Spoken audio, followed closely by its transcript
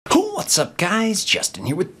What's up guys, Justin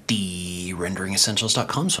here with the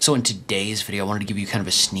renderingessentials.com. So in today's video, I wanted to give you kind of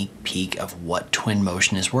a sneak peek of what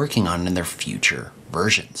Twinmotion is working on in their future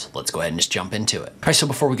versions. Let's go ahead and just jump into it. All right, so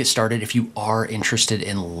before we get started, if you are interested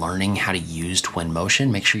in learning how to use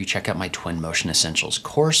Twinmotion, make sure you check out my Twinmotion Essentials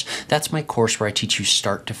course. That's my course where I teach you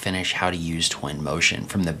start to finish how to use Twinmotion,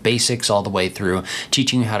 from the basics all the way through,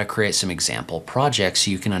 teaching you how to create some example projects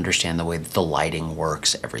so you can understand the way that the lighting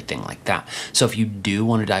works, everything like that. So if you do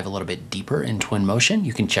want to dive a little bit deeper in Twinmotion,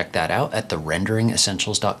 you can check that out at the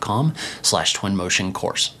renderingessentials.com/Twinmotion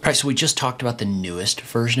course. All right, so we just talked about the newest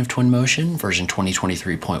version of Twinmotion, version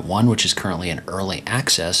 2023.1, which is currently in early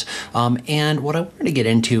access. And what I wanted to get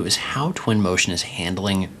into is how Twinmotion is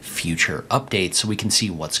handling future updates so we can see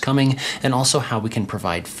what's coming, and also how we can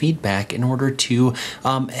provide feedback in order to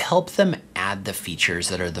help them add the features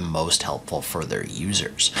that are the most helpful for their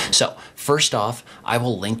users. So first off, I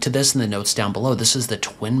will link to this in the notes down below. This is the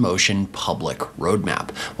Twinmotion public roadmap.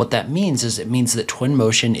 What that means is it means that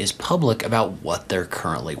Twinmotion is public about what they're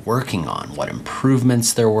currently working on, what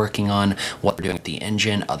improvements they're working on, what they're doing with the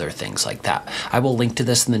engine, other things like that. I will link to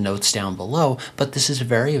this in the notes down below, but this is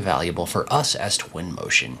very valuable for us as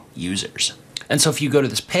Twinmotion users. And so if you go to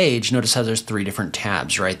this page, notice how there's three different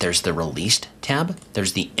tabs, right? There's the released tab,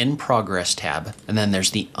 there's the in progress tab, and then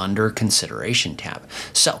there's the under consideration tab.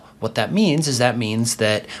 So what that means is that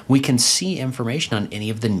we can see information on any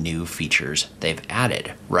of the new features they've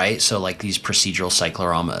added, right? So like these procedural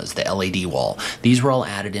cycloramas, the LED wall, these were all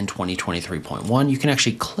added in 2023.1. You can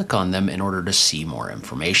actually click on them in order to see more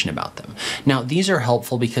information about them. Now, these are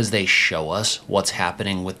helpful because they show us what's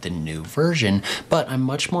happening with the new version, but I'm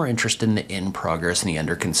much more interested in the in progress and the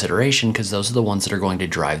under consideration because those are the ones that are going to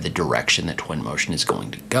drive the direction that Twinmotion is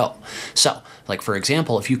going to go. So, like for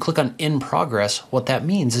example, if you click on in progress, what that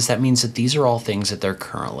means is that these are all things that they're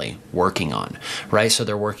currently working on, right? So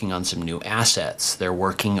they're working on some new assets. They're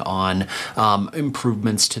working on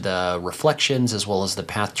improvements to the reflections as well as the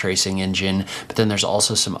path tracing engine. But then there's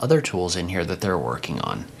also some other tools in here that they're working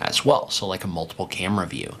on as well. So like a multiple camera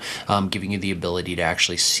view, giving you the ability to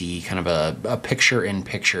actually see kind of a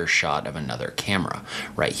picture-in-picture shot of another camera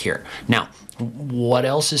right here. Now, what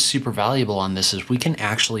else is super valuable on this is we can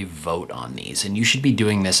actually vote on these, and you should be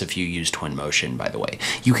doing this if you use Twinmotion, by the way.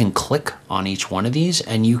 You can click on each one of these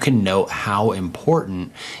and you can note how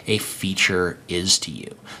important a feature is to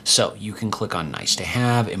you. So you can click on nice to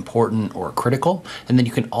have, important, or critical, and then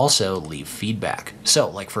you can also leave feedback. So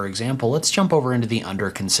like for example, let's jump over into the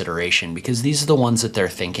under consideration because these are the ones that they're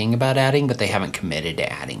thinking about adding, but they haven't committed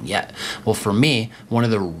to adding yet. Well, for me, one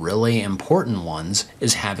of the really important ones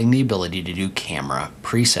is having the ability to do camera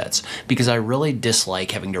presets, because I really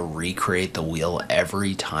dislike having to recreate the wheel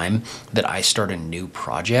every time that I start a new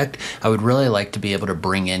project. I would really like to be able to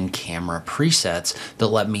bring in camera presets that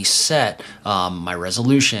let me set my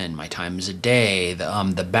resolution, my times a day,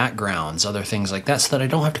 the backgrounds, other things like that, so that I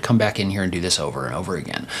don't have to come back in here and do this over and over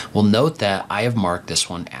again. Well, note that I have marked this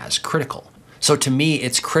one as critical. So to me,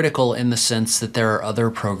 it's critical in the sense that there are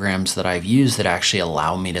other programs that I've used that actually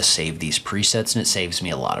allow me to save these presets, and it saves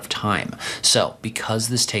me a lot of time. So because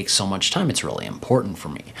this takes so much time, it's really important for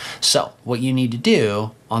me. So what you need to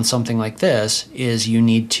do on something like this is you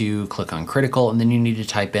need to click on critical, and then you need to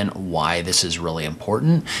type in why this is really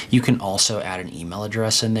important. You can also add an email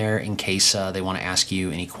address in there in case they want to ask you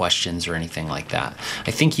any questions or anything like that.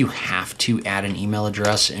 I think you have to add an email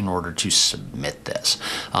address in order to submit this.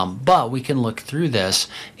 But we can look through this,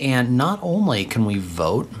 and not only can we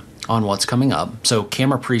vote on what's coming up. So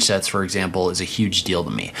camera presets, for example, is a huge deal to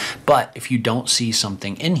me. But if you don't see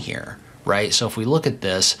something in here, right? So if we look at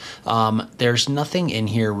this, there's nothing in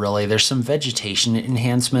here really. There's some vegetation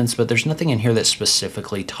enhancements, but there's nothing in here that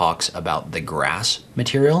specifically talks about the grass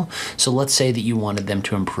material. So let's say that you wanted them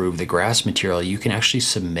to improve the grass material. You can actually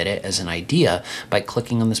submit it as an idea by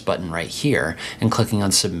clicking on this button right here and clicking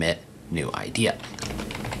on submit new idea.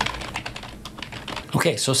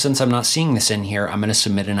 Okay, so since I'm not seeing this in here, I'm going to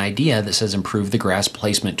submit an idea that says improve the grass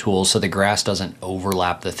placement tool so the grass doesn't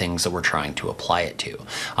overlap the things that we're trying to apply it to.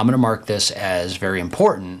 I'm going to mark this as very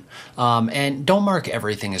important, and don't mark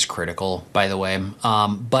everything as critical, by the way.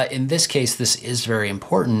 But in this case, this is very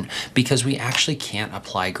important because we actually can't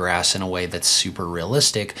apply grass in a way that's super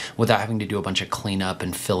realistic without having to do a bunch of cleanup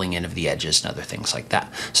and filling in of the edges and other things like that.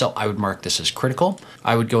 So I would mark this as critical.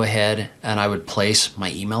 I would go ahead and I would place my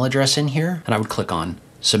email address in here, and I would click on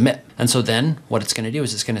submit. And so then what it's going to do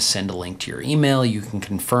is it's going to send a link to your email. You can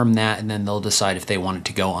confirm that, and then they'll decide if they want it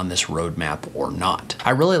to go on this roadmap or not. I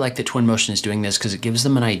really like that Twinmotion is doing this because it gives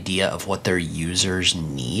them an idea of what their users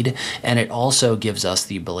need, and it also gives us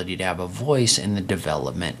the ability to have a voice in the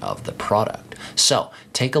development of the product. So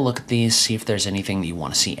take a look at these, see if there's anything that you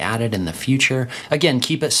want to see added in the future. Again,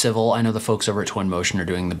 keep it civil. I know the folks over at Twinmotion are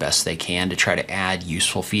doing the best they can to try to add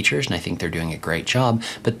useful features, and I think they're doing a great job,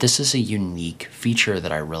 but this is a unique feature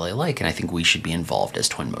that I really like, and I think we should be involved as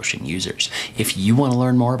Twinmotion users. If you want to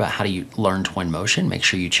learn more about how to learn Twinmotion, make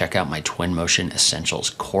sure you check out my Twinmotion Essentials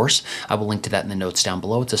course. I will link to that in the notes down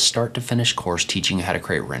below. It's a start to finish course teaching you how to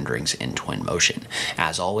create renderings in Twinmotion.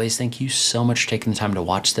 As always, thank you so much for taking the time to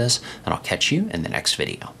watch this, and I'll catch you in the next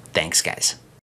video. Thanks, guys.